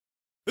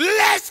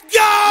Let's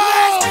go!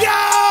 Let's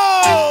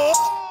go!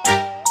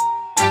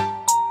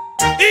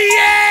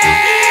 Yeah!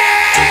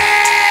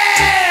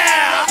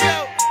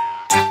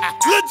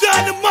 Lil Jon,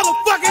 the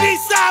motherfucking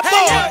Eastside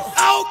Boyz.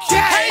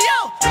 Okay.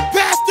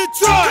 Pastor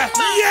Troy.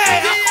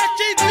 Yeah.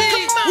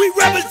 We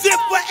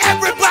represent for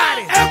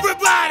everybody.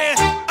 Everybody.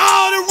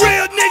 All the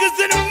real niggas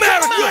in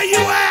America. Where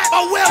you at?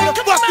 Or wherever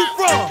the fuck you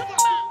from.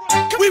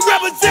 We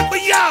represent for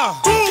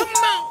y'all.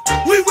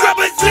 We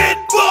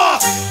represent for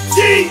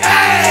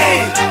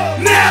GA,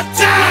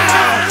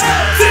 Naptown,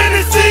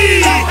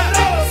 Tennessee,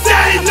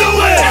 St.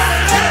 Louis,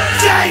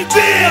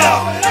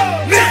 J-Ville,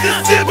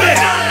 Mississippi,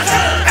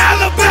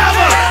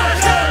 Alabama,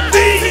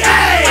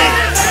 VA,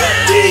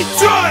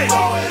 Detroit,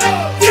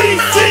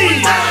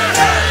 DC,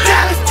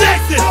 Dallas,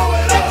 Texas,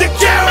 the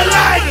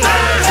Carolinas,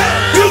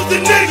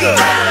 Houston nigga,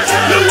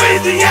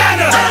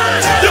 Louisiana,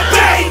 the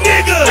Bay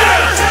nigga.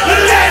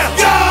 Let's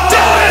go!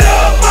 Throw it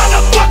up,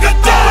 motherfucker,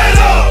 throw it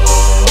up.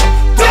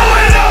 Throw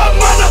it up,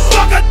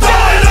 motherfucker,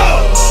 throw it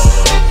up.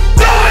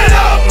 Throw it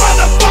up,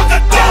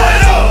 motherfucker, throw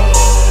it up.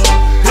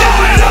 Throw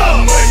it up,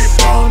 where you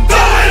from?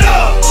 Throw it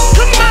up.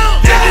 Come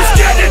on. If you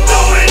scared to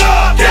throw it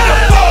up, get the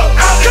fuck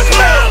out the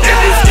club. If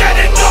you scared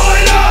to throw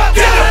it up,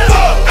 get the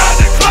fuck out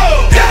the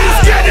club. If you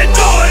scared to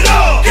throw it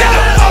up, get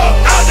the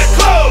fuck out the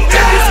club.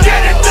 If you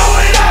scared to throw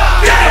it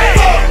up, get the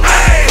fuck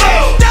out the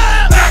club.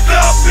 Back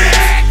up,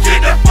 bitch,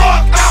 get the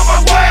fuck out my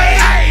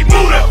way.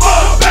 Move the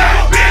fuck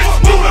back, bitch,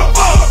 move the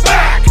fuck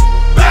back.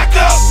 Back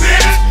up,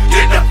 bitch,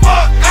 get the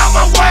fuck out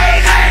my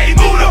way.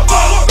 Move the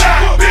fuck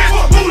back, bitch,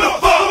 move the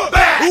fuck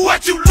back.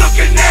 What you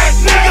looking at,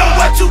 nigga?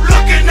 What you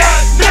looking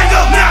at,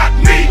 nigga? Not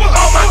me,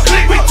 on my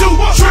clique, we too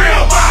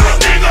trill, my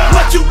nigga.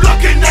 What you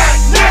looking at,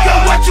 nigga?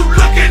 What you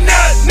looking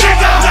at,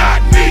 nigga?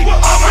 Not me,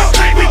 on my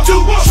clique, we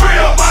too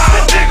trill, my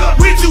nigga.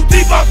 We too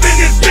deep up in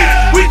this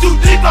bitch, we too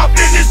deep up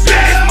in this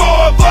bitch. It's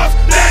more of us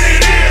than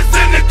it is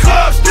in the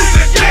club,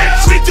 stupid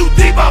bitch. We too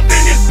deep up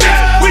in this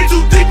bitch, we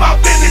too deep up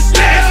in this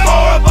bitch. It's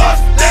more of us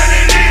than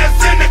it is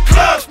in the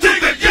club,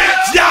 stupid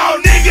bitch. Y'all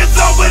niggas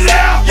over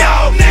there,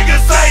 y'all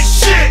niggas ain't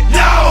shit.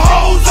 Y'all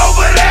hoes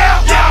over there,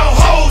 y'all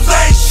hoes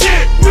ain't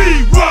shit.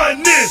 We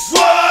run this,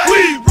 what?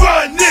 We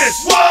run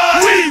this,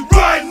 what? We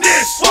run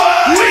this,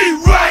 what? We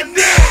run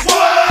this,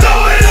 what?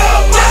 Throw it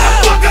up,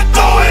 motherfucker,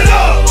 throw it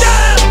up.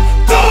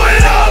 Throw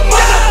it up,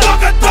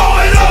 motherfucker, throw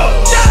it up.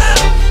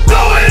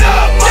 Throw it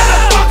up,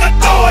 motherfucker,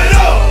 throw it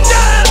up.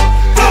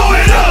 Throw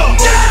it up,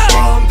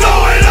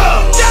 throw it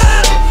up.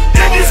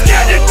 If you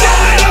scared to throw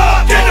it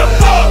up, get the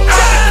fuck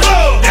out the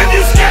club. If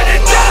you scared to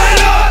throw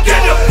it up,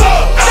 get the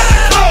fuck out the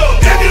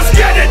club. If you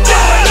scared to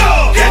throw it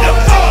up, get the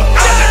fuck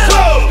out the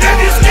club. If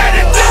you scared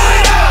to throw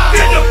it up,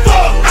 get the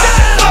fuck out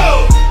the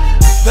club.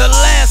 The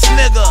last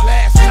nigga,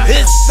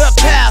 it's the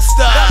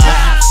pastor.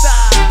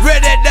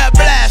 Ready to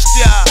blast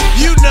ya.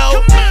 You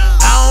know,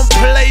 I don't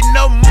play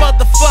no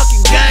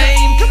motherfucking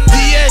game.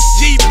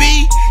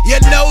 DSGB, you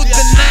know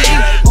the name.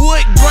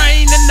 Wood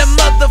grain in the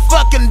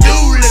motherfucking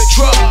dually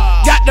truck.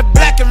 Got the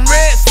black and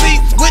red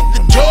seats with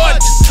the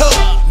Georgia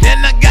tuck.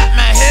 Then I got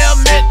my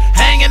helmet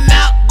hanging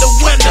out the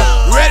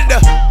window, ready to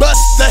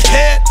bust the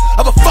head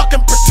of a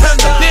fucking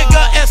pretender.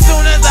 Nigga, as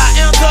soon as I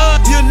enter,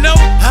 you know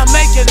I'm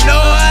making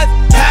noise.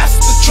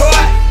 Pastor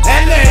Troy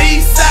and the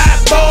Eastside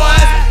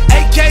Boyz,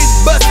 AK's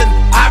bustin'.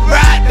 I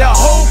ride the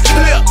whole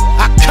clip.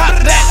 I cop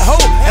that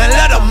hoe and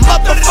let a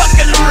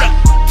motherfucking rip.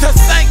 To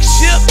sink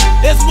ship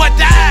is what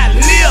I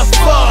live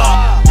for.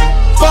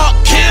 Fuck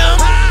him,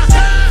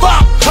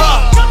 fuck her.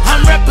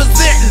 I'm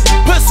representing.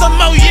 Put some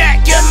more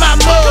yak in my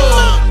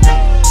mug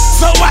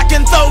so I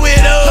can throw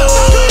it up.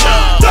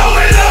 Throw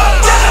it up,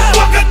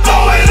 motherfucker,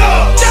 throw it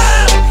up.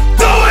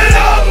 Throw it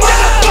up,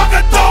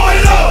 motherfucker, throw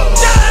it up.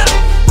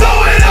 Throw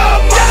it up,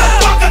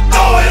 motherfucker,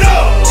 throw it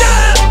up.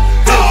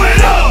 Throw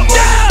it up,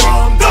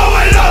 throw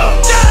it up.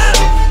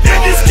 If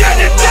you scared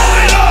to throw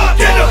it up,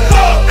 get the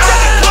fuck out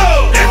the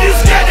club. If you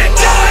scared to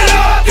throw it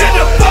up, get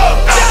the fuck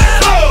out the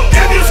club.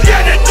 If you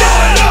scared to throw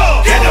it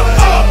up, get the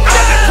fuck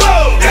out the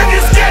club. If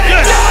you scared to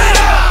throw it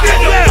up, get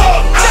the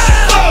fuck out the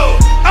club.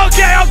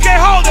 Okay,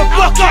 hold the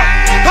fuck up.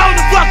 Hold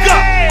the fuck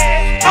up.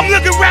 I'm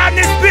looking around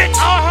this bitch.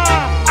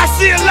 I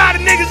see a lot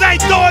of niggas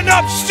ain't throwing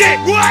up shit.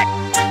 What?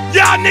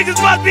 Y'all niggas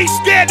must be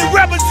scared to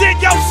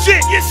represent your shit.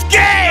 You're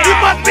scared. You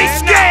must be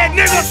scared,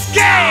 nigga.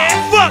 Scared.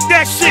 Fuck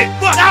that shit.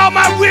 Fuck all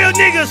my real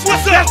niggas.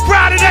 What's up? That's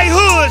proud of they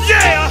hoods.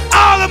 Yeah.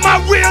 All of my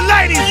real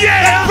ladies.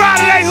 Yeah. That's proud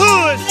of they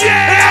hoods.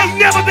 Yeah. And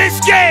ain't never been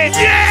scared.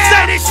 Yeah.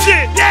 Say this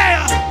shit.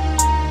 Yeah.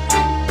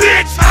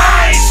 Bitch,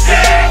 I ain't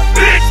scared.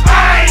 Bitch,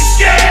 I ain't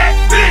scared.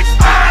 Bitch,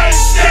 I ain't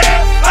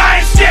scared. I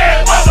ain't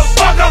scared,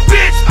 motherfucker.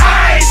 Bitch,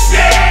 I ain't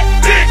scared.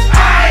 Bitch,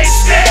 I ain't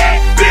scared.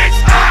 Bitch,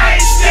 I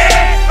ain't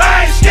scared.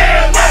 I ain't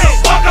scared,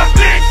 motherfucker.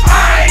 Bitch,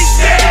 I ain't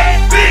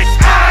scared. Bitch,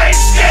 I ain't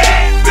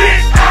scared.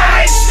 Bitch,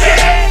 I ain't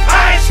scared.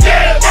 I ain't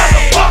scared,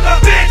 motherfucker.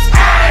 Bitch,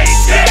 I ain't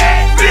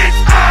scared. Bitch,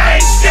 I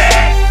ain't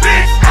scared.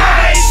 Bitch,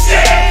 I ain't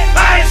scared.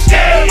 I ain't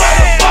scared,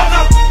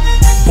 motherfucker.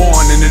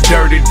 Born in the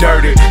dirty,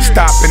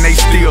 stopping, they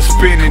still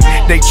spinning.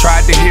 They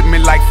tried to hit me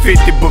like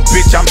 50, but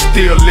bitch, I'm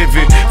still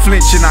living.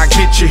 Flinching, I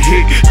get you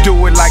hit. Do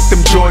it like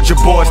them Georgia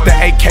boys, the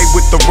AK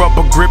with the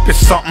rubber grip is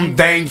something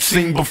they ain't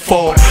seen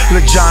before.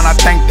 Lil Jon, I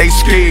think they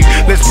scared.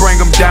 Let's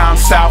bring them down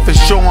south and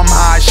show them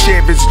how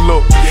Chevys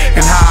look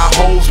and how our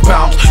hoes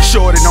bounce.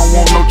 Shorty don't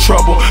want no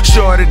trouble,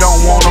 shorty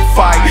don't wanna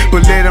fight,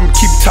 but let them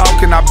keep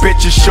talking, I bet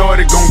you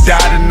shorty gon'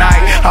 die tonight.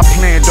 I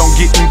planned on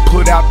getting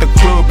put out the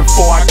club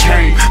before I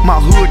came.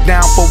 My hood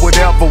down for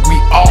whatever, we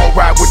all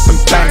right with them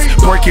things.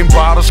 Breaking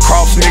bottles,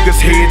 cross niggas'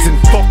 heads, and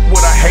fuck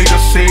what a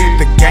hater said.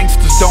 The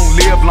gangsters don't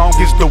live long,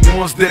 it's the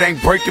ones that ain't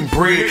breaking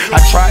bread. I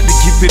tried to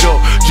give it up,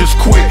 just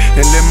quit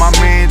and let my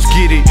mans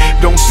get it.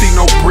 Don't see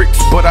no bricks,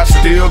 but I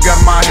still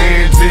got my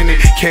hands in it.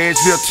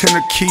 Cashville,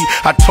 Tennessee,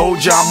 I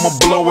told ya I'ma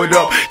blow it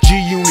up.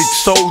 G-Unit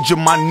soldier,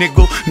 my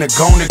nigga, now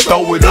gon' and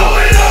throw it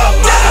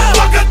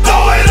up.